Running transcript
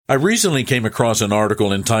I recently came across an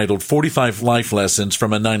article entitled 45 Life Lessons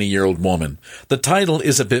from a 90-Year-Old Woman. The title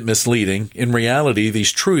is a bit misleading. In reality,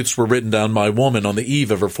 these truths were written down by a woman on the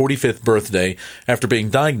eve of her 45th birthday after being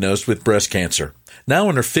diagnosed with breast cancer. Now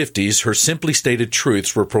in her 50s, her simply stated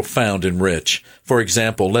truths were profound and rich. For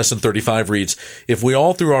example, Lesson 35 reads, "If we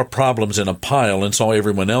all threw our problems in a pile and saw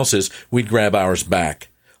everyone else's, we'd grab ours back."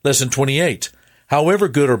 Lesson 28, "However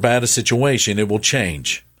good or bad a situation, it will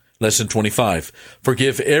change." Lesson 25,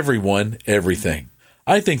 "Forgive everyone everything."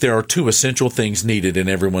 I think there are two essential things needed in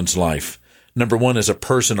everyone's life. Number one is a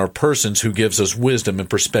person or persons who gives us wisdom and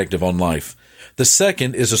perspective on life. The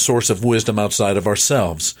second is a source of wisdom outside of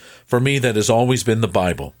ourselves. For me, that has always been the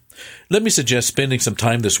Bible. Let me suggest spending some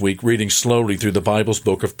time this week reading slowly through the Bible's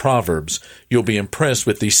book of Proverbs. You'll be impressed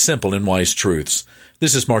with these simple and wise truths.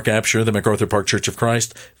 This is Mark Absher, the MacArthur Park Church of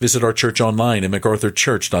Christ. Visit our church online at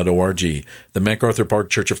macarthurchurch.org. The MacArthur Park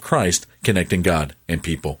Church of Christ, connecting God and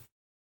people.